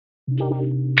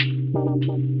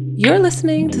You're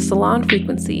listening to Salon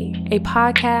Frequency, a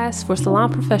podcast for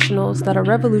salon professionals that are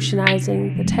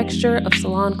revolutionizing the texture of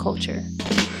salon culture.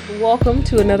 Welcome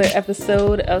to another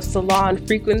episode of Salon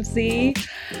Frequency.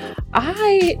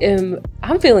 I'm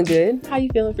feeling good. How you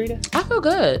feeling, Frida? I feel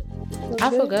good. I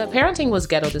feel good. Parenting was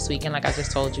ghetto this weekend, like I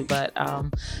just told you. But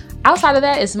outside of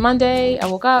that, it's Monday. I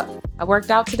woke up. I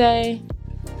worked out today.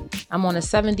 I'm on a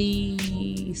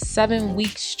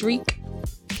 77-week streak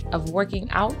of working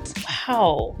out.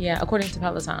 Wow. Yeah, according to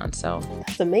Peloton. So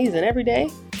that's amazing. Every day?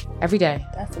 Every day.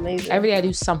 That's amazing. Every day I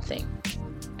do something.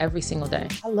 Every single day.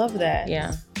 I love that.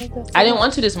 Yeah. I didn't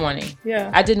want to this morning.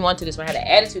 Yeah. I didn't want to this morning. I had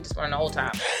an attitude this morning the whole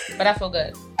time. But I feel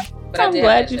good. But I'm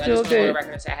glad you feel good. I just want to go on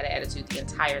record and say I had an attitude the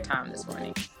entire time this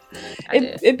morning.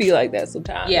 It'd be like that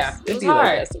sometimes. Yeah. It'd be hard.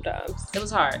 Like that sometimes. It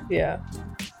was hard. Yeah.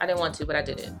 I didn't want to, but I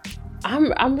did it.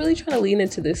 I'm really trying to lean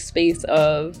into this space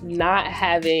of not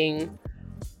having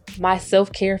my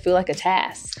self-care feel like a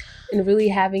task and really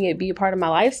having it be a part of my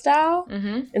lifestyle.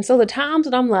 Mm-hmm. And so the times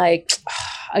that I'm like,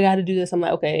 I got to do this, I'm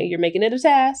like, okay, you're making it a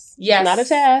task. Yes. It's not a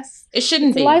task. It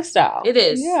shouldn't be. It's a lifestyle. It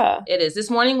is. Yeah. It is. This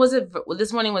morning was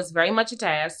very much a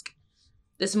task.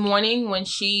 This morning when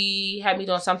she had me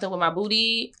doing something with my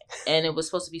booty and it was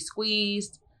supposed to be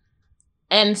squeezed.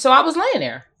 And so I was laying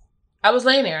there. And I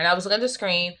was looking at the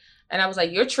screen and I was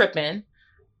like, you're tripping.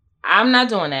 I'm not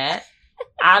doing that.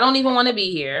 I don't even want to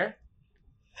be here.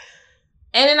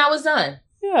 And then I was done.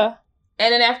 Yeah.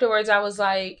 And then afterwards I was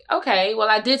like, okay, well,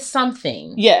 I did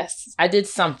something. Yes. I did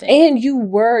something. And you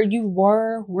were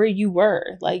where you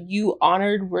were. Like, you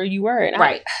honored where you were. And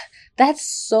right. It's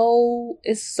so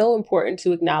important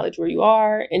to acknowledge where you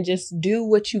are and just do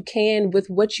what you can with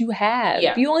what you have.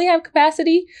 Yeah. If you only have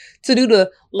capacity to do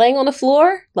the laying on the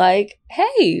floor, like,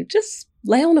 hey, just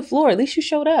lay on the floor. At least you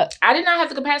showed up. I did not have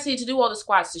the capacity to do all the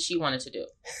squats that she wanted to do.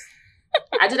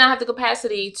 I did not have the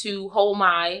capacity to hold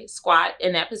my squat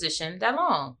in that position that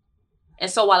long. And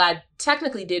so while I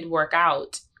technically did work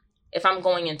out, if I'm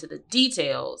going into the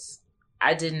details,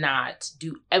 I did not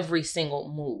do every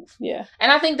single move. Yeah.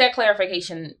 And I think that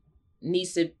clarification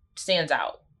stands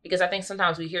out. Because I think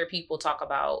sometimes we hear people talk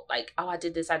about like, oh, I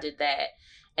did this, I did that.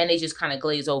 And they just kind of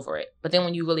glaze over it. But then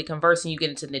when you really converse and you get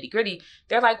into the nitty gritty,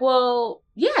 they're like, well,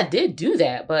 yeah, I did do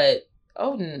that. But,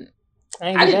 I didn't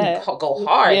go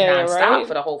hard nonstop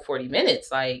for the whole 40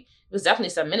 minutes. Like, it was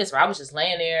definitely some minutes where I was just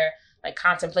laying there, like,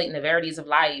 contemplating the verities of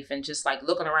life and just, like,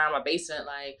 looking around my basement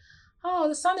like, oh,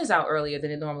 the sun is out earlier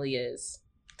than it normally is.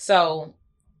 So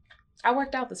I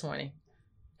worked out this morning.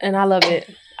 And I love it.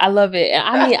 I love it. And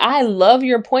I mean, I love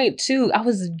your point, too. I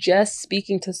was just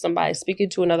speaking to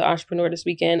another entrepreneur this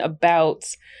weekend about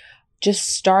just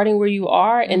starting where you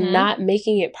are and not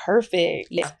making it perfect.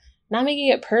 Yeah. Not making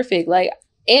it perfect. Like,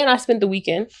 and I spent the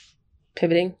weekend,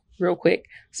 pivoting real quick,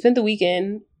 in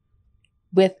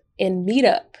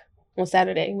meetup on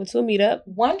Saturday. Went to a meetup.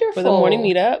 Wonderful. For the morning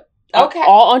meetup. Okay.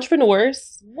 All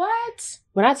entrepreneurs. What?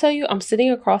 When I tell you, I'm sitting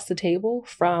across the table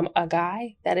from a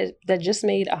guy that just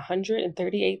made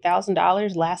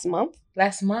 $138,000 last month.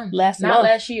 Last month. Not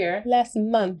last year. Last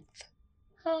month.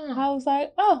 Huh. I was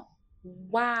like, oh.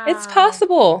 Wow. It's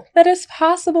possible. That is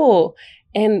possible.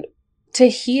 And to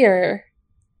hear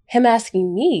him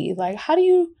asking me, like, how do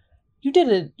you did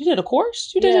a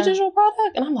course? You did a digital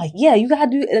product? And I'm like, yeah, you got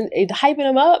to do it. And hyping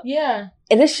him up. Yeah.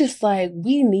 And it's just like,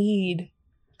 we need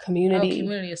community.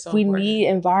 Community is so we important. Need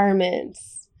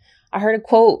environments. I heard a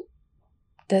quote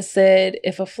that said,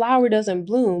 if a flower doesn't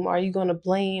bloom, are you going to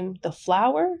blame the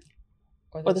flower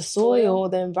or the soil or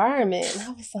the environment? And I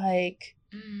was like,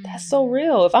 that's so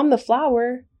real. If I'm the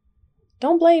flower,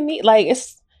 don't blame me. Like,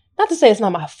 it's not to say it's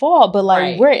not my fault, but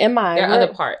like, where am I? There are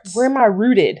other parts. Where am I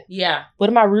rooted? Yeah. What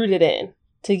am I rooted in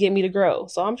to get me to grow?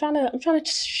 So I'm trying to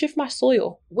shift my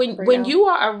soil. When you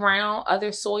are around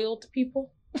other soiled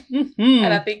people,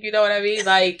 and I think you know what I mean,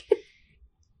 like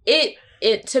it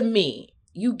to me,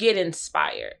 you get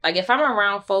inspired. Like, if I'm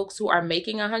around folks who are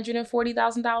making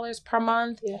 $140,000 per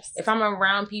month, yes. If I'm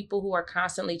around people who are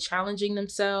constantly challenging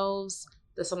themselves,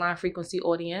 the Salon Frequency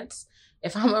audience,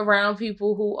 if I'm around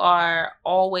people who are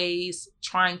always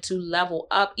trying to level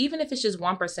up, even if it's just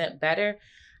 1% better,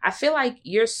 I feel like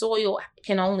your soil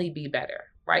can only be better,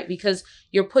 right? Because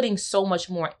you're putting so much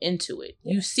more into it.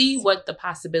 Yes. You see what the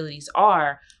possibilities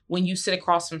are when you sit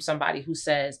across from somebody who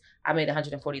says, I made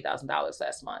 $140,000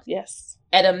 last month. Yes.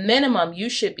 At a minimum, you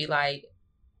should be like,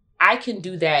 I can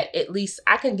do that. At least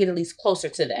I can get at least closer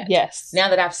to that. Yes. Now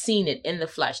that I've seen it in the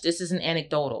flesh. This isn't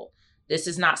anecdotal. This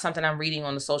is not something I'm reading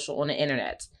on the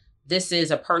internet. This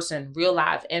is a person real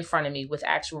live in front of me with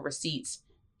actual receipts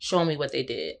showing me what they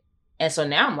did. And so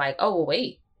now I'm like, oh, well,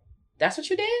 wait, that's what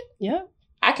you did? Yeah.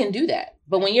 I can do that.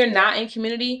 But when you're not in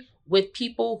community with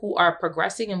people who are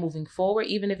progressing and moving forward,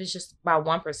 even if it's just by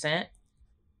 1%,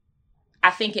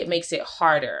 I think it makes it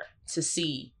harder to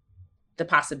see the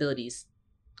possibilities.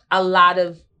 A lot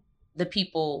of the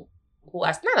people who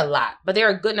not a lot, but there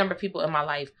are a good number of people in my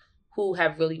life who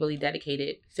have really, really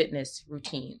dedicated fitness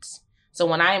routines. So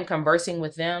when I am conversing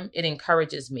with them, it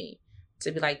encourages me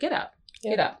to be like, get up.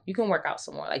 Get up. You can work out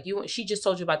some more. Like she just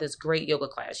told you about this great yoga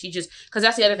class. Because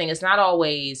that's the other thing. It's not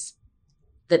always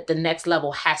that the next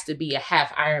level has to be a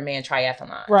half Ironman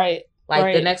triathlon. Right.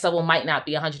 Like the next level might not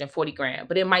be $140,000,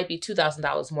 but it might be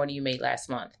 $2,000 more than you made last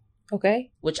month.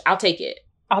 Okay. Which I'll take it.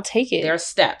 I'll take it. There are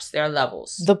steps. There are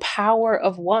levels. The power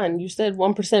of one. You said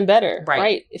 1% better.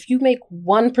 Right. If you make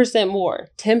 1% more,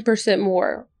 10%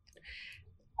 more,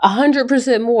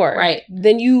 100% more, right,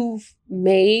 than you've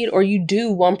made, or you do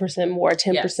 1% more,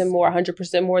 10% more,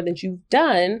 100% more than you've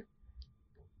done,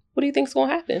 what do you think's going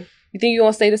to happen? You think you're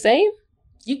going to stay the same?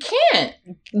 You can't.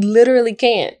 Literally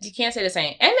can't. You can't say the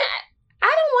same. And I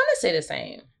don't want to say the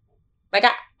same. Like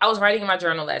I was writing in my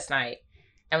journal last night,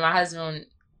 and my husband,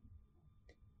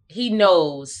 he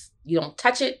knows you don't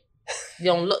touch it. You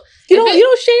don't look. You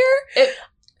don't share?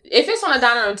 If it's on a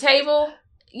dining room table,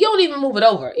 you don't even move it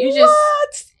over. You just,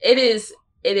 what? It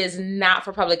is not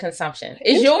for public consumption.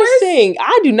 It's yours?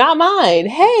 I do not mind.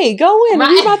 Hey, go in and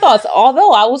read my thoughts.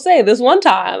 Although I will say this one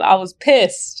time I was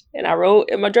pissed and I wrote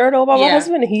in my journal about my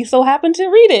husband and he so happened to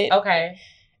read it. Okay.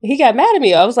 He got mad at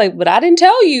me. I was like, but I didn't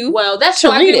tell you. Well, that's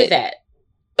what I agree with that.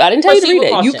 I didn't tell you to read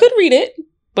it. You could read it,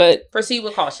 but proceed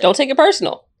with caution. Don't take it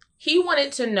personal. He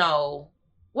wanted to know,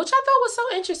 which I thought was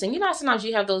so interesting. You know, sometimes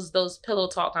you have those pillow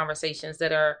talk conversations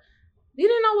that are, you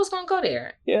didn't know what's going to go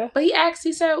there. Yeah. But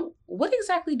he said, what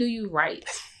exactly do you write?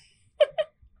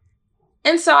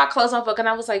 And so I closed my book and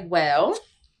I was like, well,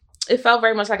 it felt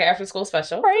very much like an after school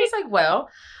special. Right. I was like, well,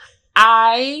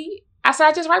 I said,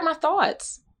 I just write my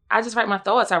thoughts. I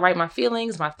write my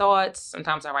feelings, my thoughts.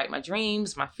 Sometimes I write my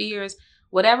dreams, my fears,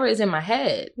 whatever is in my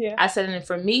head. Yeah. I said, and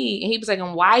for me, and he was like,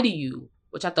 and why do you?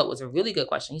 Which I thought was a really good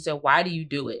question. He said, why do you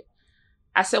do it?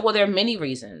 I said, well, there are many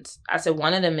reasons. I said,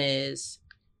 one of them is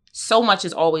so much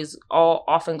is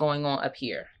often going on up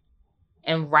here.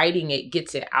 And writing it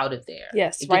gets it out of there.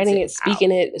 Yes, writing it, speaking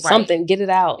it, something, get it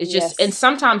out. It's just, and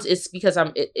sometimes it's because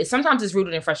sometimes it's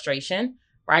rooted in frustration,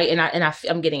 right? And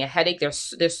I'm getting a headache.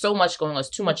 There's so much going on. It's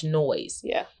too much noise.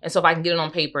 Yeah. And so if I can get it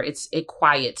on paper, it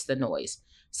quiets the noise.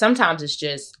 Sometimes it's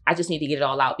just, I just need to get it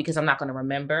all out because I'm not going to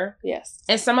remember. Yes.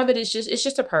 And some of it is it's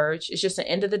just a purge. It's just the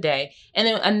end of the day. And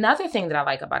then another thing that I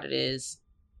like about it is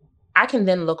I can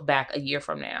then look back a year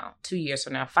from now, 2 years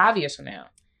from now, 5 years from now,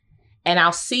 and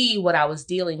I'll see what I was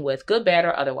dealing with, good, bad,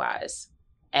 or otherwise,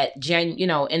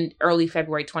 in early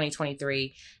February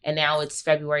 2023, and now it's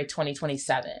February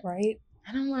 2027. Right.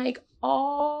 And I'm like,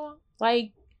 oh,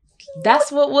 like that's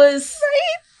what was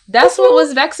That's what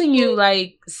was vexing you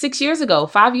like 6 years ago,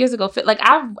 5 years ago. Like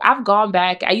I've gone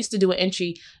back. I used to do an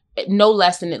entry no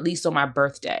less than at least on my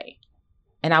birthday.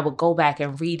 And I would go back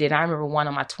and read it. I remember one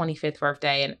on my 25th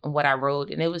birthday and what I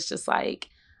wrote. And it was just like,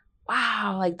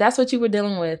 wow, like that's what you were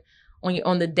dealing with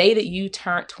on the day that you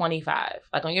turned 25.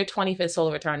 Like on your 25th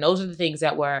solar return, those are the things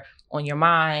that were on your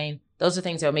mind. Those are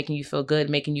things that were making you feel good,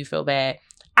 making you feel bad.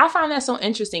 I find that so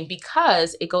interesting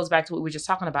because it goes back to what we were just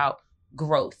talking about,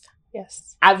 growth.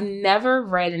 Yes. I've never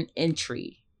read an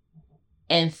entry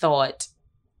and thought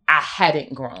I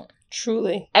hadn't grown.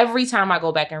 Truly. Every time I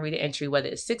go back and read an entry, whether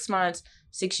it's 6 months,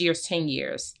 6 years, 10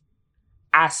 years,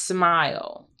 I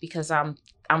smile because I'm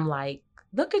like,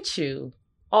 look at you,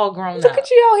 all grown up. Look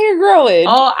at you out here growing.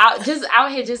 All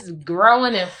out here just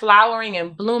growing and flowering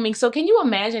and blooming. So can you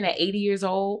imagine at 80 years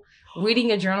old reading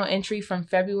a journal entry from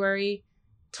February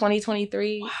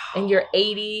 2023 and you're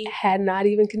 80? Had not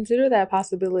even considered that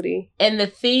possibility. And the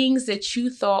things that you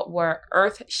thought were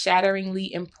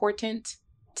earth-shatteringly important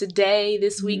today,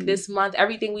 this week, this month,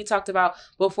 everything we talked about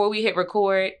before we hit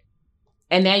record,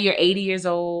 and now you're 80 years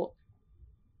old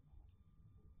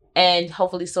and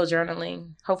hopefully still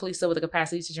journaling, hopefully still with the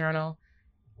capacity to journal,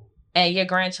 and your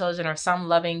grandchildren or some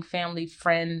loving family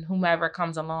friend, whomever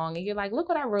comes along, and you're like, look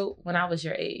what I wrote when I was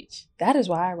your age. That is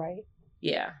why I write.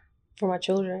 Yeah. For my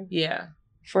children. Yeah.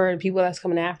 For the people that's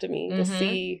coming after me to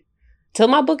see, till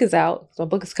my book is out. My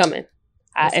book is coming.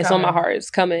 It's on my heart. It's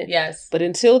coming. Yes. But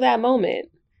until that moment,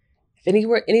 if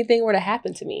anything were to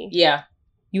happen to me, yeah,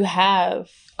 you have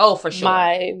for sure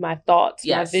my thoughts,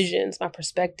 yes, my visions, my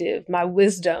perspective, my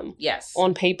wisdom, yes,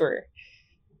 on paper,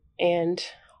 and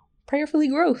prayerfully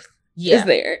growth is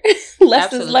there.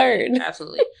 Lessons learned.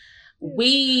 Absolutely.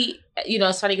 We,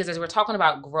 it's funny because as we're talking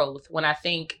about growth, when I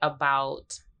think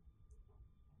about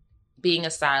being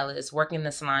a stylist, working in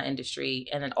the salon industry,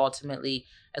 and then ultimately,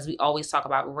 as we always talk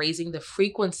about, raising the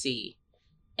frequency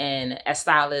and as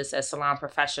stylists, as salon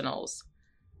professionals,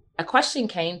 a question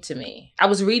came to me. I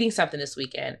was reading something this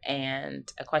weekend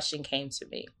and a question came to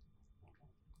me.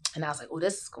 And I was like, oh,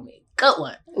 this is going to be a good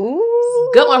one.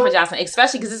 Ooh. Good one for Jocelyn,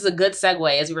 especially because this is a good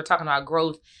segue as we were talking about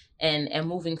growth and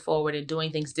moving forward and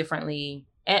doing things differently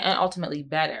and ultimately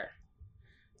better.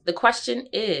 The question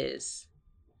is,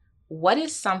 what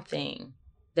is something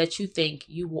that you think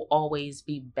you will always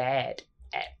be bad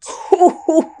at? Wow.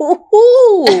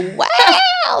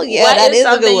 Yeah, what that is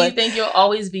something a good one. you think you'll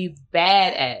always be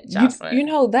bad at, Jocelyn? You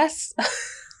know, that's...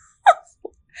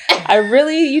 I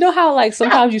really, you know how like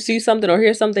sometimes you see something or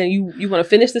hear something and you want to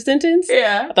finish the sentence?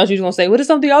 Yeah. I thought you were going to say, what is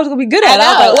something you're always going to be good at?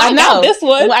 I was like, I know this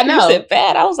one. I know. You said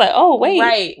bad. I was like, oh,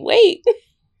 wait.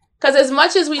 Because as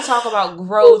much as we talk about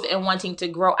growth and wanting to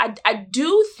grow, I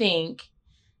do think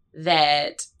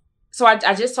that, so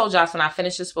I just told Jocelyn I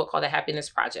finished this book called The Happiness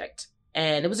Project.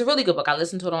 And it was a really good book. I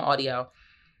listened to it on audio.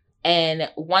 And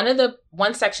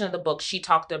one section of the book, she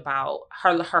talked about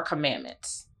her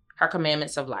commandments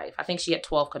of life. I think she had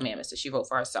 12 commandments that she wrote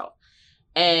for herself.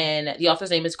 And the author's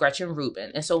name is Gretchen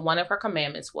Rubin. And so one of her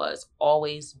commandments was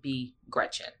always be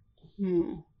Gretchen.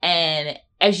 And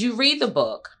as you read the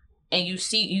book and you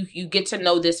see, you get to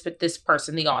know this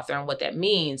person, the author, and what that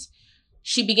means,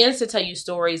 she begins to tell you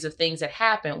stories of things that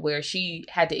happened where she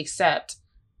had to accept,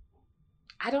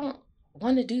 I don't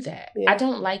want to do that. Yeah. I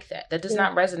don't like that. That does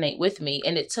not resonate with me.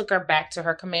 And it took her back to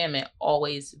her commandment,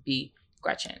 always be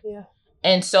Gretchen. Yeah.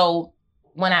 And so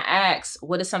when I ask,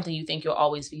 what is something you think you'll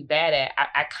always be bad at?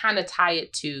 I kind of tie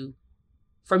it to,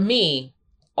 for me,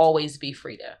 always be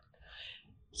Frida.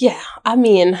 Yeah. I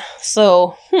mean,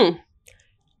 so,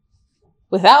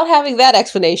 without having that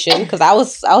explanation, because I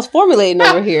was formulating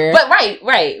over here. But right.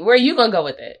 Where are you going to go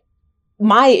with it?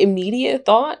 My immediate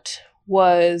thought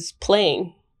was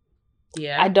playing.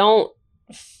 Yeah. I don't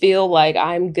feel like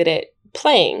I'm good at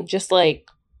playing, just like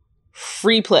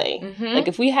free play. Mm-hmm. Like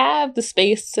if we have the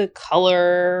space to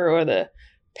color or the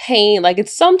paint, like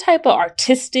it's some type of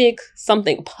artistic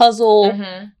something puzzle,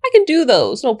 I can do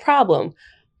those, no problem.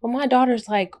 But my daughter's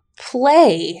like,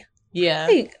 play. Yeah.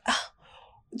 Like,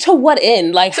 to what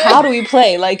end? Like, how do we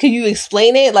play? Like, can you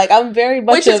explain it? Like, I'm very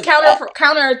much which is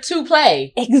counter to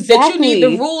play. Exactly. That you need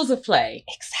the rules of play.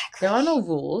 Exactly. There are no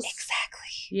rules. Exactly.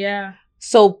 Yeah.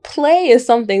 So play is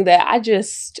something that I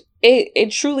just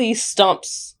it truly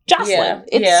stumps Jocelyn.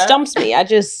 It stumps me.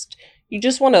 You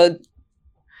just want to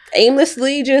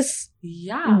aimlessly just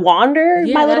wander,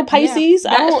 my little Pisces.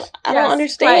 I don't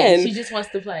understand. Play. She just wants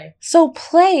to play. So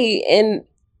play, and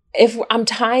if I'm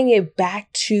tying it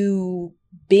back to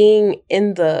being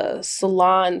in the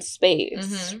salon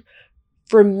space,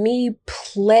 for me,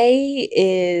 play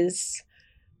is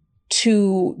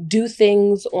to do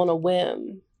things on a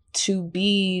whim. To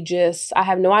be just, I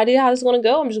have no idea how this is going to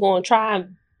go. I'm just going to try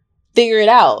and figure it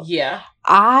out. Yeah.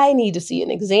 I need to see an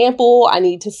example. I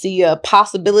need to see a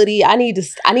possibility. I need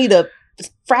a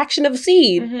fraction of a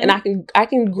seed, and I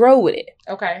can grow with it.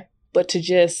 Okay. But to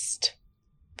just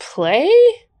play,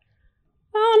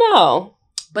 I don't know.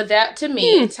 But that to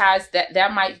me ties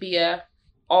that might be a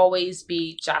always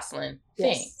be Jocelyn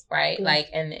thing, right? Yeah. Like,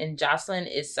 and Jocelyn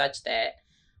is such that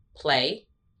play.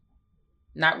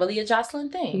 Not really a Jocelyn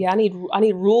thing. Yeah, I need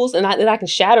rules, and I can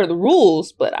shatter the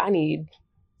rules, but I need.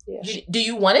 Yeah. Do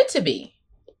you want it to be?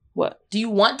 What? Do you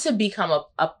want to become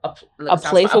a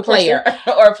playful player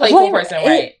person? Or a playful person,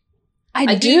 right?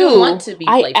 I do. You want to be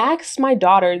playful. I asked my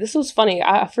daughter. This was funny.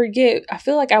 I forget. I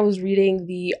feel like I was reading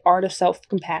The Art of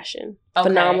Self-Compassion. Okay.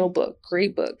 Phenomenal book,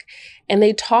 great book, and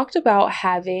they talked about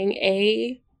having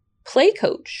a play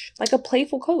coach, like a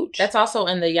playful coach. That's also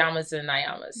in the Yamas and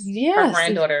Nayamas. Yes. Her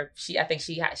granddaughter, I think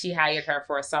she hired her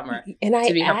for a summer to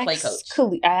be her play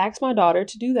coach. I asked my daughter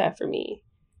to do that for me.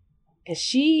 And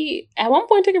she, at one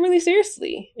point, took it really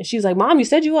seriously. And she's like, Mom, you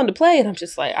said you wanted to play. And I'm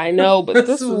just like, I know, but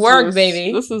this is work,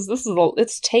 baby.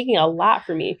 It's taking a lot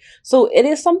for me. So it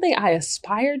is something I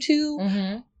aspire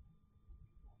to.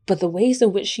 But the ways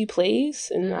in which she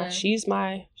plays, and she's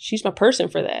my person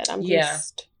for that. I'm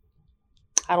just...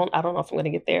 I don't know if I'm going to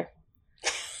get there.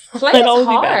 Play is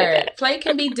hard. Play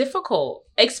can be difficult,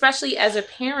 especially as a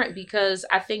parent, because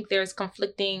I think there's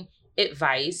conflicting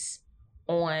advice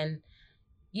on,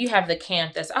 you have the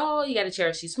camp that's, oh, you got to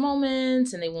cherish these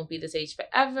moments and they won't be this age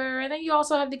forever. And then you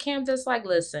also have the camp that's like,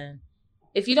 listen,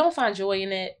 if you don't find joy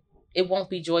in it, it won't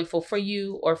be joyful for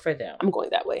you or for them. I'm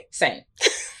going that way. Same.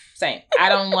 I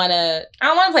don't want to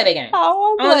play that game. I don't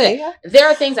want to play. There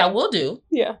are things I will do.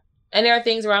 Yeah. And there are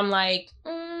things where I'm like,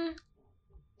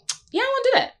 yeah, I want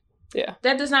to do that. Yeah.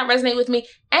 That does not resonate with me.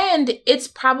 And it's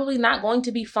probably not going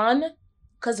to be fun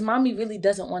because mommy really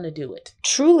doesn't want to do it.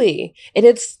 Truly. And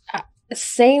it's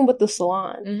same with the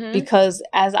salon. Because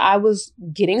as I was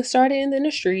getting started in the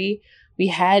industry, we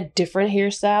had different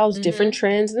hairstyles, different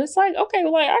trends. And it's like, okay,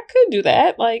 well, like, I could do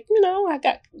that. Like, you know, I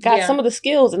got some of the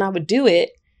skills and I would do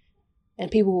it. And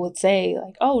people would say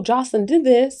like, oh, Jocelyn did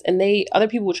this. And other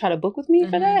people would try to book with me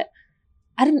for that.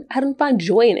 I didn't find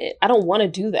joy in it. I don't want to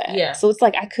do that. Yeah. So it's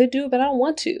like, I could do it, but I don't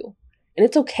want to. And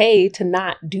it's okay to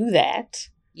not do that.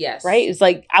 Yes. Right? It's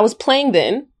like, I was playing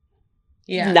then.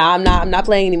 Yeah. Nah, I'm not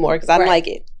playing anymore because I don't like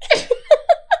it.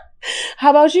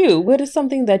 How about you? What is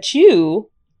something that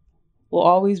you will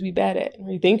always be bad at?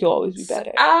 Or you think you'll always be bad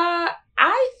at?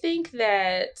 I think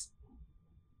that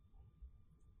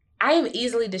I am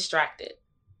easily distracted.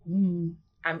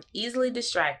 I'm easily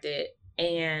distracted,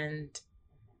 and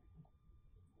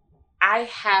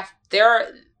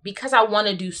because I want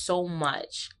to do so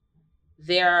much,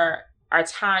 there are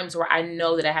times where I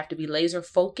know that I have to be laser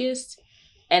focused,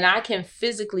 and I can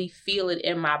physically feel it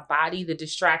in my body, the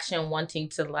distraction wanting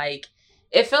to like,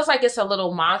 it feels like it's a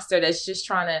little monster that's just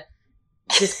trying to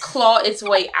just claw its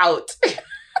way out.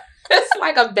 It's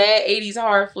like a bad 80s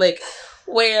horror flick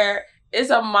where it's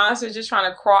a monster just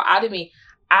trying to crawl out of me.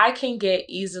 I can get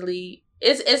easily,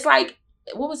 it's like,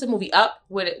 what was the movie Up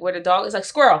where the dog is like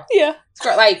squirrel? Yeah.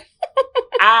 Squirrel. Like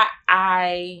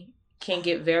I can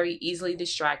get very easily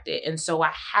distracted. And so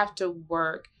I have to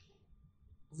work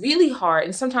really hard.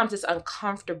 And sometimes it's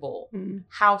uncomfortable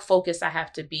how focused I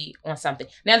have to be on something.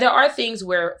 Now there are things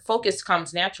where focus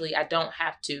comes naturally. I don't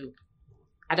have to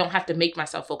make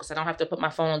myself focus. I don't have to put my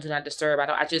phone on Do Not Disturb.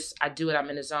 I do it. I'm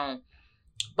in the zone.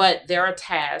 But there are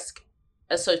tasks,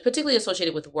 particularly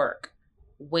associated with work,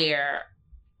 where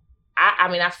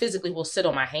I physically will sit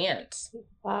on my hands.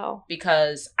 Wow.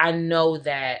 Because I know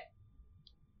that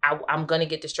I'm going to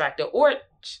get distracted. Or,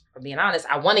 for being honest,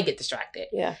 I want to get distracted.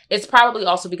 Yeah. It's probably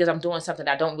also because I'm doing something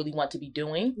I don't really want to be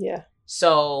doing. Yeah.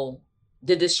 So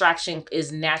the distraction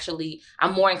is naturally,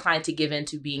 I'm more inclined to give in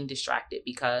to being distracted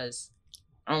because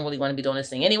I don't really want to be doing this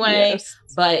thing anyway. Yes.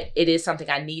 But it is something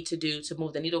I need to do to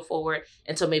move the needle forward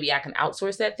until maybe I can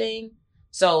outsource that thing.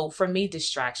 So for me,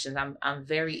 distractions, I'm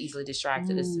very easily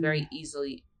distracted. It's very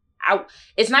easily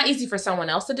it's not easy for someone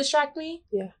else to distract me.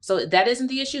 Yeah. So that isn't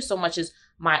the issue so much as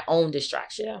my own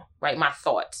distraction. Yeah. Right. My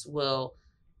thoughts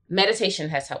meditation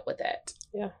has helped with that.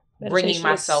 Yeah. Bringing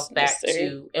myself back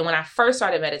to, and when I first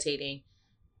started meditating,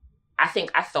 I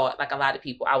thought like a lot of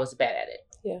people, I was bad at it.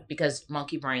 Yeah. Because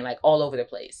monkey brain, like all over the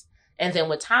place. And then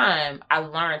with time, I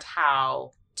learned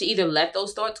how to either let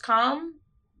those thoughts come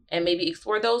and maybe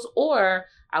explore those, or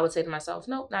I would say to myself,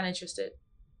 nope, not interested.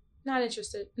 Not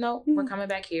interested. No, we're coming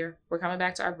back here. We're coming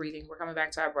back to our breathing. We're coming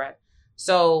back to our breath.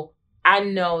 So I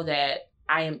know that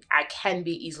I can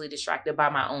be easily distracted by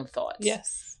my own thoughts.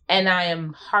 Yes. And I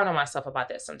am hard on myself about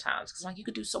that sometimes. Because like, you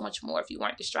could do so much more if you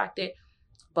weren't distracted.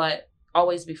 But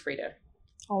always be Frida.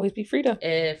 Always be Frida.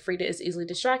 If Frida is easily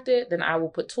distracted, then I will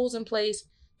put tools in place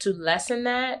to lessen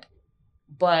that.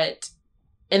 But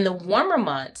in the warmer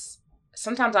months,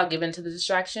 sometimes I'll give in to the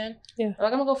distraction. Yeah. I'm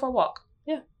like, I'm going to go for a walk.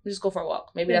 Yeah. Just go for a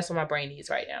walk. Maybe that's what my brain needs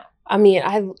right now. I mean,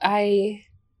 I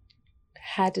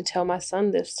had to tell my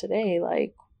son this today.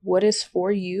 Like, what is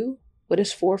for you, what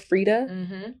is for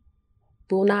Frida,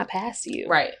 will not pass you.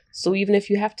 Right. So even if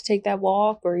you have to take that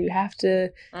walk or you have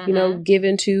to, give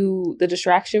into the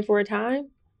distraction for a time,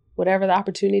 whatever the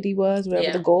opportunity was,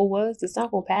 whatever the goal was, it's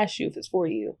not going to pass you if it's for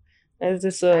you. It's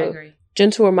just a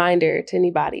gentle reminder to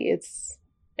anybody. It's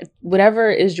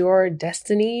whatever is your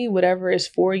destiny, whatever is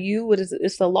for you,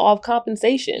 it's the law of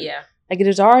compensation. Yeah. Like, it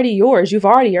is already yours. You've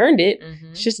already earned it.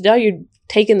 It's just now you're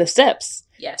taking the steps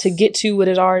to get to what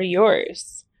is already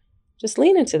yours. Just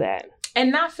lean into that.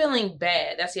 And not feeling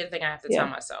bad. That's the other thing I have to tell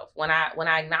myself. When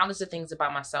I acknowledge the things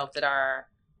about myself that are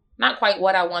not quite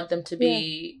what I want them to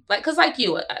be, like, because like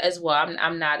you as well, I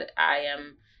am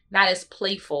not as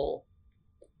playful.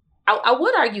 I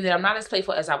would argue that I'm not as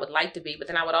playful as I would like to be, but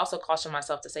then I would also caution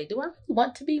myself to say, do I really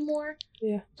want to be more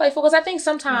playful? Because I think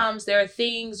sometimes there are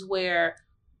things where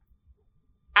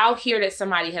I'll hear that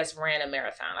somebody has ran a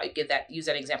marathon. I use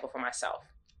that example for myself.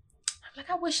 I'm like,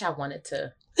 I wish I wanted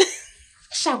to.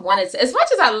 As much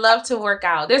as I love to work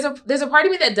out, there's a part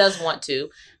of me that does want to,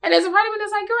 and there's a part of me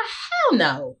that's like, girl, hell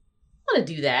no, I want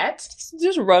to do that.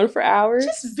 Just run for hours.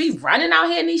 Just be running out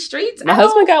here in these streets. My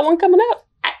husband got one coming up.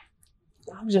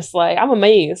 I'm just like, I'm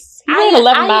amazed. He ran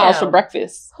 11 miles for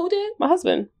breakfast. Who did? My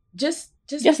husband. Just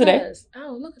yesterday. Because.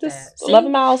 Oh, look at that. See?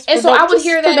 11 miles. And so I would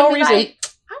hear that for no and be reason. like,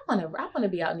 I want to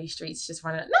be out in these streets just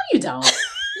running. No, you don't.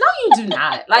 No, you do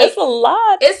not. Like, it's a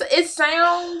lot. It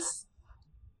sounds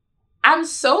I'm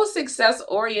so success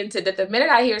oriented that the minute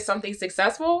I hear something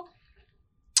successful,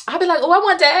 I'll be like, oh, I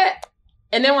want that.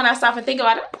 And then when I stop and think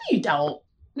about it, no, you don't.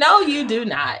 No, you do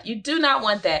not. You do not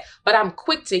want that. But I'm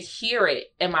quick to hear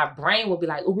it. And my brain will be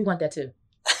like, oh, we want that too.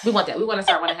 We want that. We want to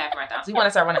start running half marathons. We want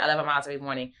to start running 11 miles every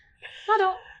morning. I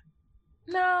don't.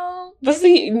 No. But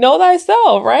see, know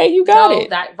thyself, right? You got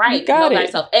it. Right. You got know it.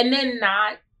 thyself. And then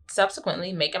not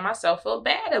subsequently making myself feel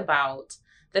bad about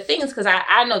the things, because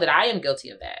I know that I am guilty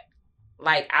of that.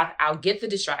 Like, I'll get the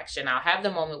distraction. I'll have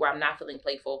the moment where I'm not feeling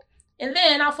playful. And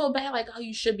then I'll feel bad, like, oh,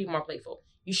 you should be more playful.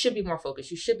 You should be more focused.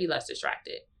 You should be less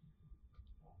distracted.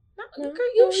 No, girl,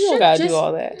 you don't gotta do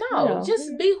all that. No,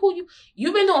 just be who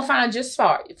you've been doing fine just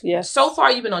far. Yes. So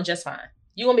far, you've been on just fine.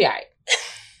 You're going to be all right.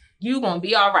 You're going to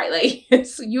be all right. Like,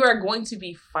 so you are going to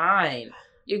be fine.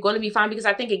 You're going to be fine, because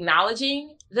I think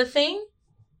acknowledging the thing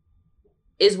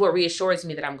is what reassures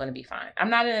me that I'm going to be fine.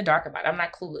 I'm not in the dark about it. I'm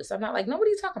not clueless. I'm not like,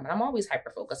 nobody's talking about it. I'm always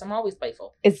hyper-focused. I'm always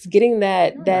playful. It's getting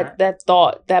that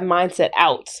thought, that mindset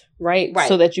out, right?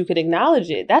 So that you could acknowledge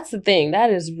it. That's the thing.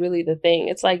 That is really the thing.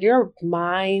 It's like your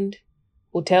mind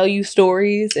will tell you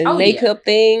stories and make up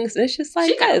things. And it's just like,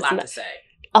 she got a lot to say.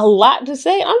 A lot to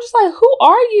say. I'm just like, who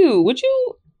are you? Would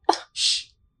you... Shh.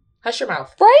 Hush your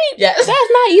mouth. Right? Yes. That's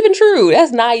not even true.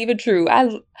 That's not even true.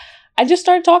 I just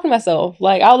started talking to myself,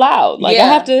 like, out loud. Like, I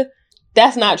have to...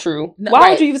 That's not true. No, why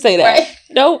would you even say that? Right.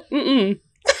 Nope. Mm-mm.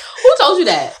 Who told you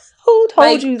that? Who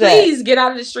told you that? Please get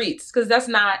out of the streets, because that's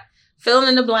not filling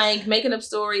in the blank, making up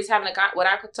stories, having what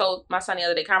I told my son the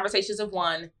other day, conversations of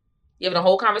one. You having a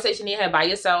whole conversation in your head by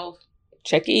yourself.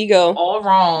 Check your ego. All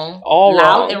wrong. All loud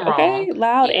wrong. And wrong. Okay?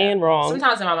 Loud and wrong.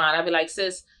 Sometimes in my mind, I'd be like,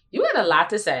 sis, you had a lot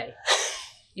to say.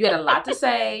 You had a lot to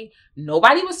say.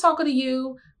 Nobody was talking to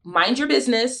you. Mind your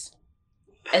business.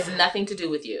 It has nothing to do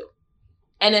with you.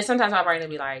 And then sometimes my brain will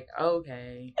be like,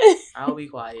 okay, I'll be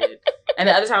quiet. And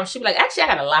the other time she'll be like, actually, I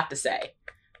got a lot to say.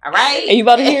 All right? And you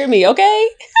about to hear me, okay?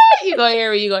 You gonna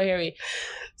hear me. You gonna hear me.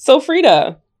 So,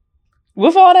 Frida,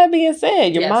 with all that being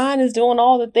said, your mind is doing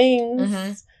all the things.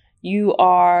 Mm-hmm. You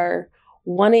are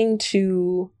wanting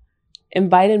to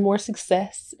invite in more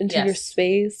success into your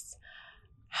space.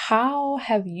 How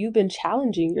have you been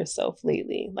challenging yourself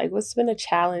lately? Like, what's been a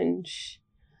challenge?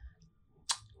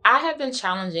 I have been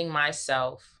challenging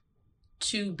myself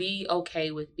to be okay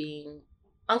with being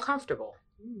uncomfortable.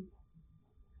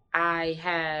 I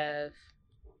have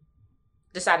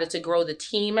decided to grow the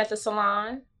team at the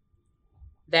salon.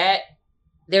 That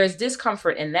there's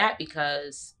discomfort in that,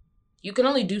 because you can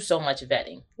only do so much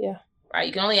vetting. Yeah. Right?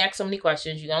 You can only ask so many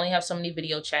questions. You can only have so many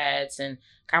video chats and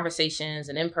conversations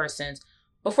and in-persons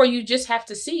before you just have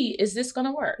to see, is this going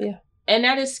to work? Yeah. And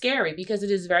that is scary, because it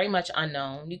is very much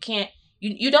unknown.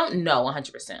 You don't know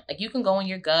 100%. Like, you can go in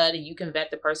your gut and you can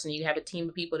vet the person. You have a team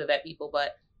of people to vet people.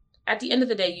 But at the end of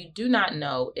the day, you do not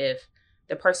know if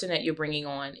the person that you're bringing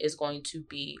on is going to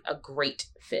be a great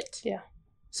fit. Yeah.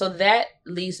 So that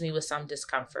leaves me with some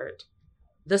discomfort.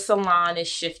 The salon is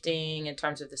shifting in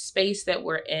terms of the space that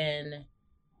we're in.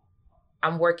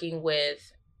 I'm working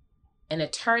with an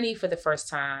attorney for the first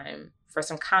time for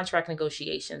some contract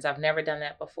negotiations. I've never done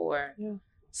that before. Yeah.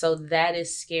 So that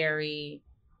is scary.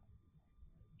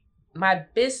 My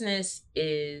business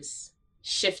is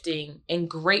shifting in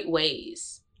great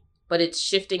ways, but it's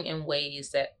shifting in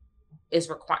ways that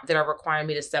are requiring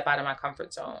me to step out of my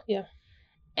comfort zone. Yeah.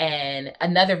 And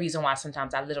another reason why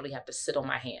sometimes I literally have to sit on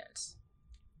my hands,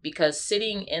 because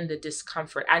sitting in the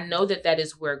discomfort, I know that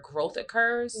is where growth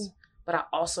occurs, but I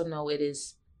also know it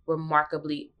is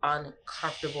remarkably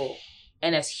uncomfortable.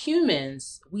 And as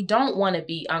humans, we don't want to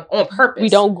be on purpose.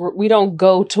 We don't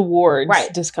go towards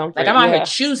discomfort. Like, I'm out here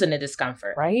choosing the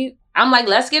discomfort. Right. I'm like,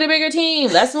 let's get a bigger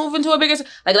team. Let's move into a bigger,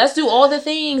 like, let's do all the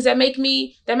things that make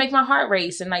my heart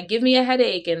race and like give me a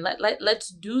headache, and let's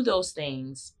do those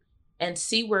things and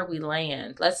see where we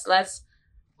land. Let's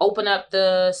open up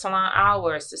the salon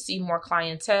hours to see more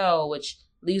clientele, which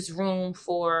leaves room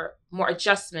for more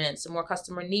adjustments and more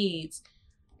customer needs.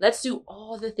 Let's do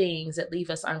all the things that leave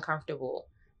us uncomfortable.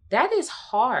 That is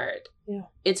hard. Yeah.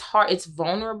 It's hard. It's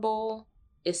vulnerable.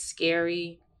 It's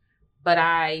scary. But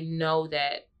I know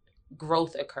that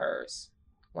growth occurs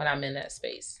when I'm in that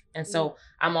space. And so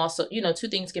I'm also, two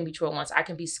things can be true at once. I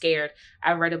can be scared.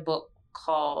 I read a book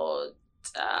called,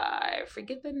 I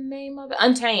forget the name of it,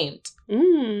 Untamed.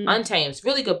 Untamed. It's a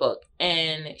really good book.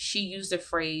 And she used a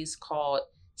phrase called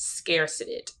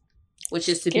scarcity, which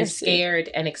is to be scared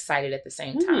and excited at the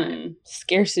same time.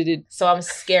 Scarcity. So I'm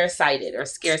scare-sighted or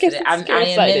scarcity. I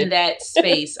am in that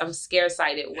space. I'm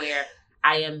scare-sighted, where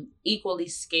I am equally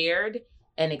scared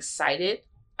and excited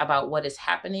about what is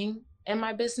happening in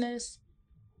my business,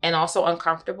 and also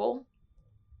uncomfortable.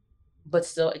 but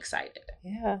still excited.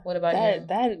 Yeah. What about you?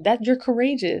 That you're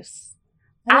courageous.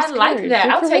 I like that.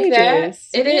 I'll take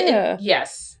that.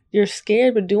 Yes. You're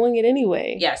scared, but doing it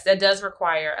anyway. Yes, that does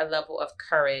require a level of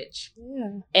courage.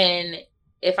 Yeah. And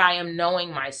if I am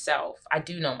knowing myself, I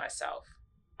do know myself.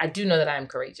 I do know that I am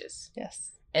courageous.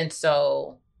 Yes. And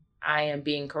so I am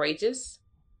being courageous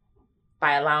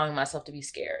by allowing myself to be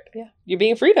scared. Yeah. You're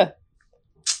being Frida.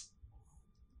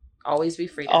 Always be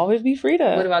Frida. Always be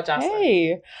Frida. What about Jocelyn?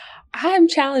 Hey, I'm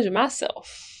challenging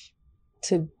myself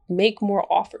to make more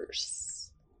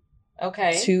offers.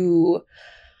 Okay. To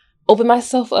open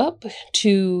myself up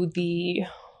to the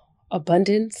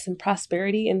abundance and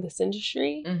prosperity in this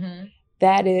industry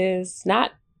that is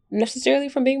not necessarily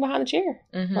from being behind a chair.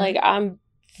 Like, I'm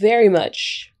very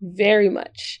much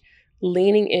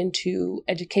leaning into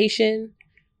education,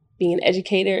 being an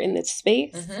educator in this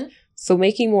space. So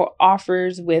making more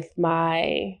offers with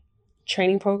my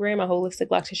training program, my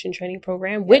holistic lactation training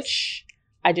program, which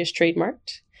I just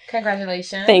trademarked.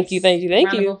 Congratulations. Thank you.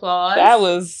 Round of applause. That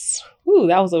was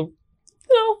a,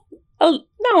 I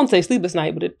won't say sleepless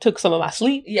night, but it took some of my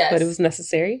sleep. Yes. But it was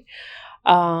necessary.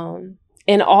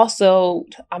 And also,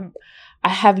 I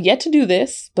have yet to do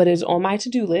this, but it's on my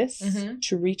to-do list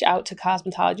to reach out to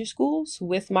cosmetology schools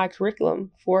with my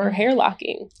curriculum for hair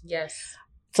locking. Yes.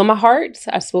 It's on my heart.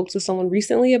 I spoke to someone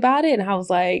recently about it, and I was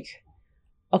like,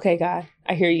 okay, God,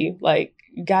 I hear you. Like,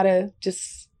 I gotta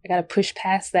push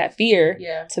past that fear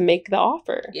to make the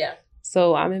offer. Yeah.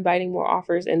 So I'm inviting more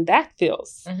offers, and that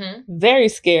feels very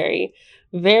scary,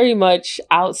 very much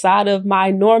outside of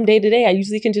my norm day to day. I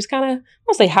usually can just kind of, I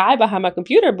won't say hide behind my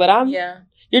computer, but I'm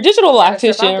your digital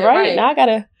loctician, right? Now I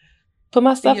gotta put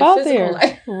my stuff out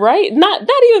there, right? Not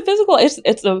even physical.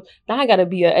 It's now I gotta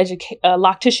be a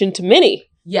loctician to many.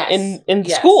 Yes. In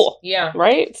school. Yeah.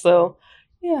 Right. So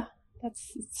yeah, it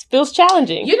feels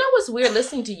challenging. You know what's weird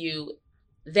listening to you?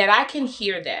 That I can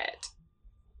hear that.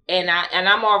 And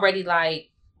I'm already like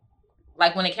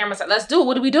when the camera said, let's do it.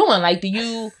 What are we doing? Like,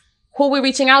 who are we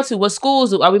reaching out to? What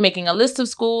schools? Are we making a list of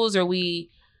schools? Are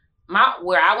we,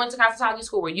 where I went to cosmetology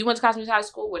school, where you went to cosmetology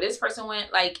school, where this person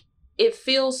went? Like, it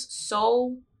feels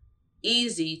so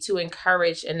easy to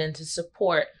encourage and then to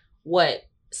support what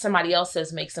somebody else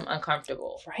says makes them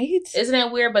uncomfortable. Right. Isn't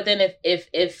that weird? But then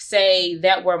if say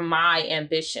that were my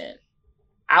ambition,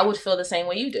 I would feel the same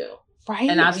way you do. Right.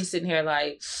 And I'll be sitting here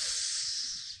like,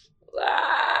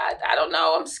 I don't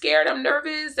know. I'm scared. I'm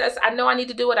nervous. I know I need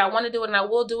to do it. I want to do it and I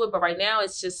will do it. But right now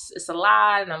it's a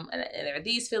lot. And there are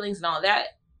these feelings and all that.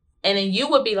 And then you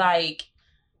would be like,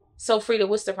 so Frida,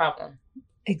 what's the problem?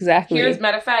 Exactly.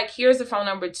 Matter of fact, here's the phone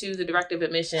number to the director of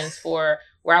admissions for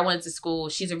where I went to school.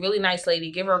 She's a really nice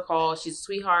lady. Give her a call. She's a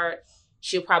sweetheart.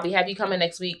 She'll probably have you come in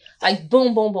next week. Like,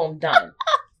 boom, boom, boom, done.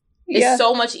 It's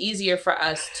so much easier for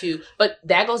us but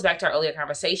that goes back to our earlier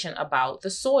conversation about the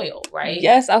soil, right?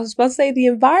 Yes, I was supposed to say the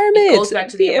environment. It goes back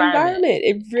to the environment.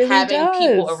 It really Having does.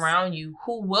 people around you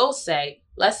who will say,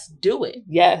 let's do it.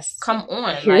 Yes. Come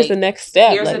on. Here's the next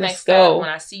step. Here's the next step. When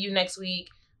I see you next week,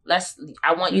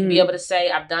 I want you to be able to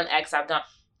say, I've done X, I've done.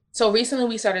 So recently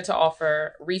we started to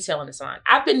offer retail in the salon.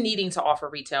 I've been needing to offer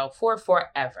retail for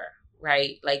forever,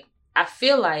 right? Like, I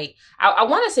feel like, I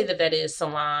want to say that is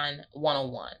salon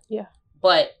 101. Yeah.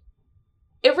 But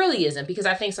it really isn't, because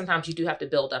I think sometimes you do have to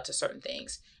build up to certain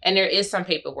things. And there is some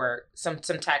paperwork, some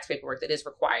tax paperwork that is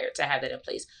required to have that in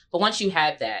place. But once you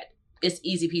have that, it's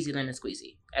easy peasy lemon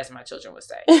squeezy, as my children would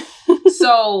say.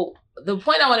 So the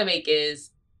point I want to make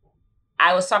is,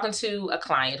 I was talking to a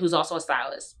client who's also a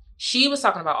stylist. She was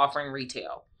talking about offering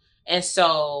retail. And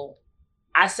so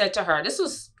I said to her, this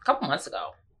was a couple months ago,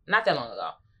 not that long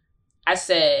ago. I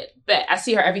said, bet, I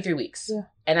see her every 3 weeks. Yeah.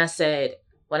 And I said,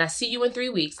 when I see you in 3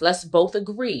 weeks, let's both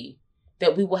agree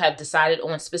that we will have decided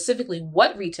on specifically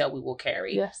what retail we will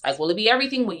carry. Yes. Like, will it be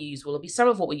everything we use? Will it be some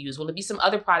of what we use? Will it be some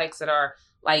other products that are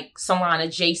like salon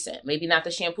adjacent? Maybe not the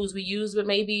shampoos we use, but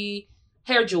maybe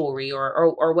hair jewelry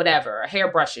or whatever,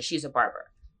 hair brushes. She's a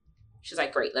barber. She's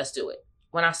like, great, let's do it.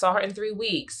 When I saw her in 3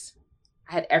 weeks,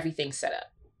 I had everything set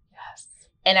up. Yes.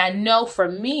 And I know for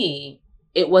me,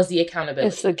 it was the accountability.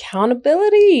 It's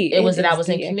accountability. It was that I was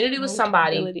in community with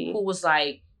somebody who was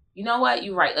like, you know what?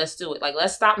 You're right. Let's do it. Like,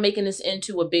 let's stop making this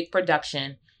into a big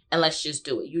production and let's just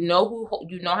do it. You know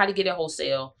how to get it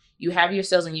wholesale. You have your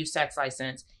sales and use tax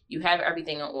license. You have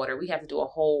everything in order. We have to do a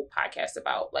whole podcast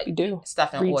about like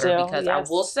stuff in order, because I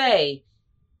will say,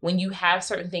 when you have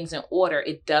certain things in order,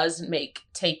 it does make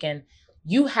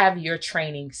you have your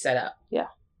training set up. Yeah.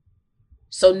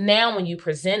 So now when you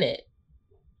present it,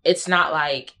 it's not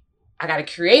like, I got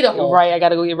to create a whole. Right, I got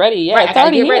to go get ready. Yeah, right, I got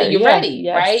to get ready. You're ready,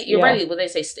 yes, right? You're ready. Well, they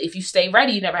say, if you stay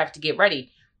ready, you never have to get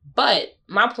ready. But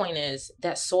my point is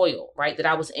that soil, right? That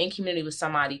I was in community with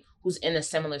somebody who's in a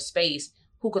similar space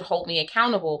who could hold me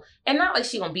accountable. And not like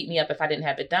she gonna beat me up if I didn't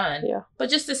have it done. Yeah. But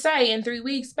just to say in 3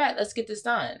 weeks, bet, let's get this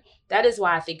done. That is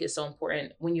why I think it's so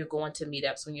important when you're going to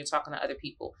meetups, when you're talking to other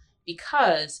people,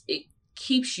 because it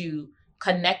keeps you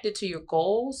connected to your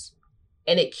goals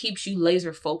and it keeps you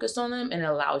laser focused on them and it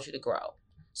allows you to grow.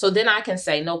 So then I can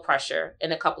say, no pressure,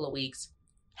 in a couple of weeks,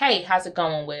 hey, how's it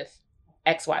going with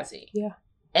XYZ? Yeah.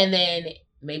 And then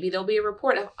maybe there'll be a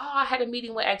report of, oh, I had a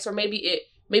meeting with X, or maybe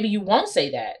you won't say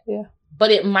that. Yeah.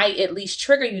 But it might at least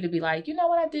trigger you to be like, you know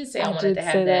what, I did say I wanted to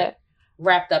have that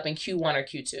wrapped up in Q1 or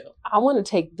Q2. I want to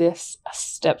take this a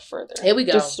step further. Here we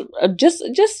go.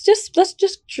 Just let's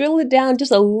just drill it down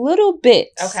just a little bit.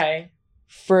 Okay.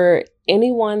 For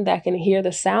anyone that can hear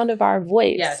the sound of our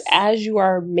voice, yes, as you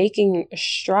are making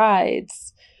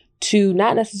strides to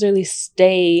not necessarily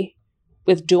stay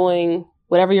with doing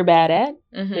whatever you're bad at.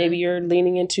 Mm-hmm. Maybe you're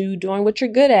leaning into doing what you're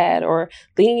good at, or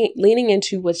leaning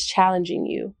into what's challenging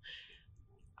you.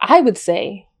 I would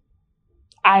say,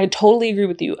 I totally agree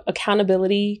with you.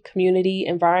 Accountability, community,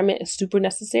 environment is super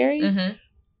necessary. Mm-hmm.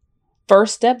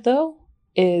 First step, though,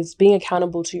 is being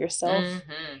accountable to yourself.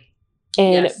 Mm-hmm.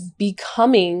 And yes,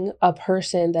 becoming a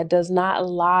person that does not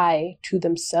lie to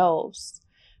themselves.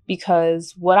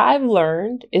 Because what I've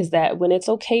learned is that when it's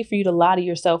okay for you to lie to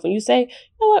yourself, when you say, you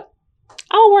know what,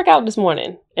 I don't work out this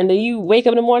morning. And then you wake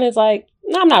up in the morning, it's like,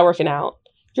 no, I'm not working out.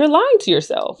 You're lying to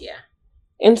yourself. Yeah.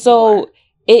 And so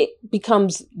it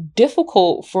becomes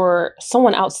difficult for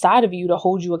someone outside of you to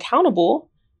hold you accountable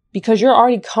because you're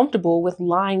already comfortable with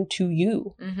lying to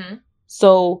you. Mm-hmm.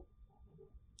 So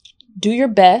do your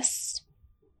best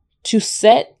to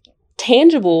set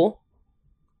tangible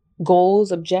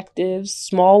goals, objectives,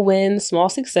 small wins, small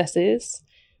successes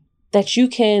that you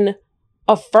can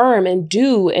affirm and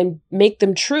do and make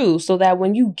them true, so that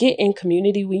when you get in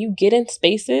community, when you get in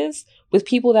spaces with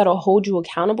people that'll hold you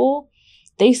accountable,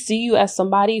 they see you as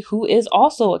somebody who is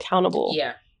also accountable.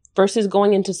 Yeah. Versus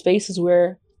going into spaces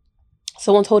where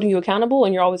someone's holding you accountable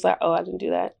and you're always like, oh, I didn't do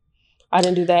that. I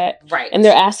didn't do that. Right. And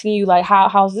they're asking you like,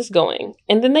 how's this going?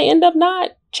 And then they end up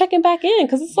not checking back in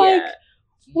because it's like,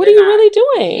 what are you really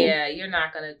doing? Yeah, you're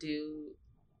not going to do.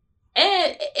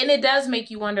 And it does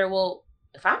make you wonder, well,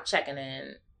 if I'm checking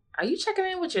in, are you checking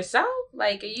in with yourself?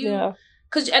 Like, are you? Yeah.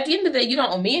 Because at the end of the day, you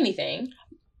don't owe me anything.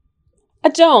 I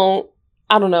don't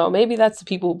know. Maybe that's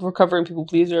the recovering people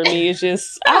pleaser in me. It's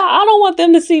just, I don't want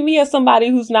them to see me as somebody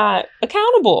who's not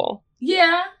accountable.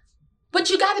 Yeah. But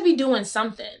you got to be doing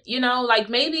something, like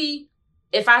maybe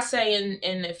if I say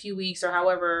in a few weeks or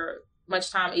however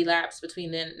much time elapsed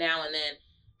between now and then,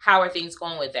 how are things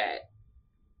going with that?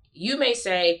 You may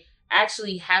say,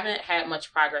 actually haven't had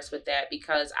much progress with that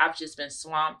because I've just been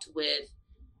swamped with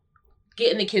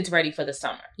getting the kids ready for the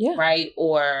summer. Yeah. Right.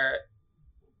 Or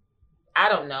I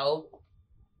don't know,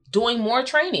 doing more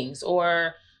trainings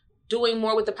or doing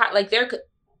more with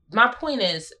my point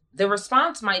is the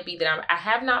response might be that I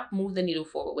have not moved the needle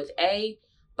forward with A,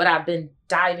 but I've been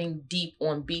diving deep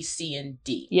on B, C, and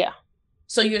D. Yeah.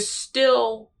 So you're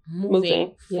still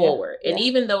moving forward. Yeah. And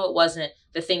even though it wasn't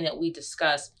the thing that we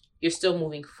discussed, you're still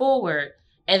moving forward.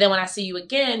 And then when I see you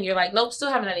again, you're like, nope, still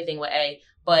haven't done anything with A,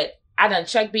 but I done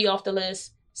checked B off the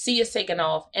list. C is taken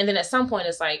off. And then at some point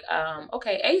it's like,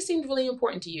 okay, A seemed really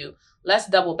important to you. Let's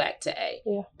double back to A.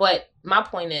 Yeah. But my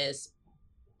point is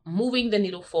moving the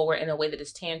needle forward in a way that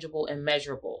is tangible and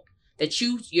measurable, that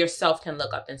you yourself can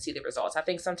look up and see the results. I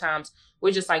think sometimes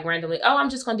we're just like randomly, oh, I'm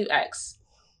just going to do X.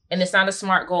 And it's not a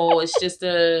SMART goal. It's just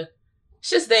there.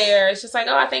 It's just like,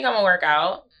 oh, I think I'm going to work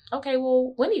out. Okay,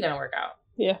 well, when are you going to work out?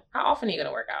 Yeah. How often are you going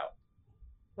to work out?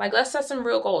 Like, let's set some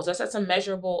real goals. Let's set some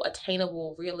measurable,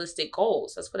 attainable, realistic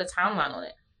goals. Let's put a timeline on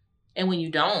it. And when you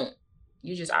don't,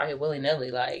 you're just out here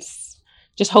willy-nilly, like...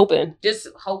 Just hoping.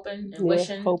 And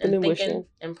wishing. Hoping and thinking wishing.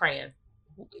 And praying.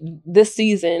 This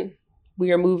season,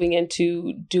 we are moving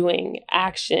into doing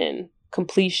action,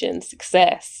 completion,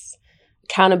 success,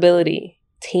 accountability,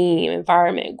 team,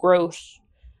 environment, growth.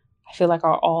 I feel like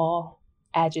are all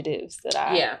adjectives that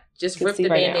I just rip the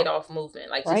Band-Aid off movement.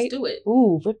 Like, right? Just do it.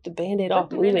 Ooh, rip the Band-Aid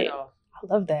off movement.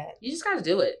 I love that. You just got to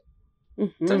do it.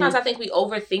 Mm-hmm. Sometimes I think we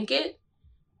overthink it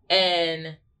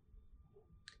and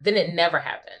then it never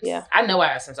happens. Yeah. I know I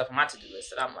have some stuff on my to-do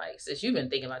list that I'm like, sis, you've been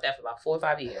thinking about that for about 4 or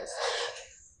 5 years.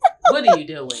 What are you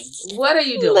doing?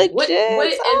 Legit.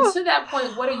 And to that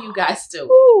point, what are you guys doing?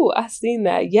 Ooh, I've seen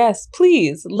that. Yes,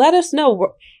 please let us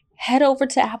know. Head over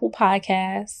to Apple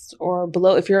Podcasts or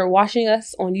below. If you're watching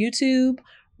us on YouTube,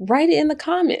 write it in the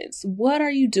comments. What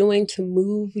are you doing to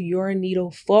move your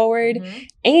needle forward? Mm-hmm.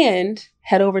 And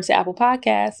head over to Apple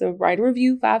Podcasts and write a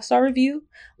review, 5-star review.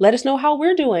 Let us know how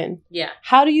we're doing. Yeah.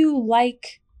 How do you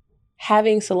like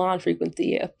having salon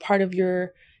frequency a part of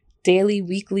your daily,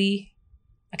 weekly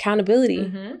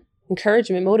accountability,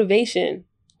 encouragement, motivation?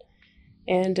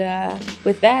 And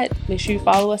with that, make sure you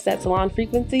follow us at Salon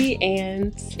Frequency.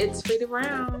 And it's Frida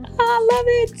Brown. I love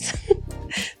it.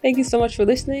 Thank you so much for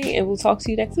listening, and we'll talk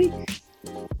to you next week.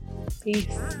 Peace.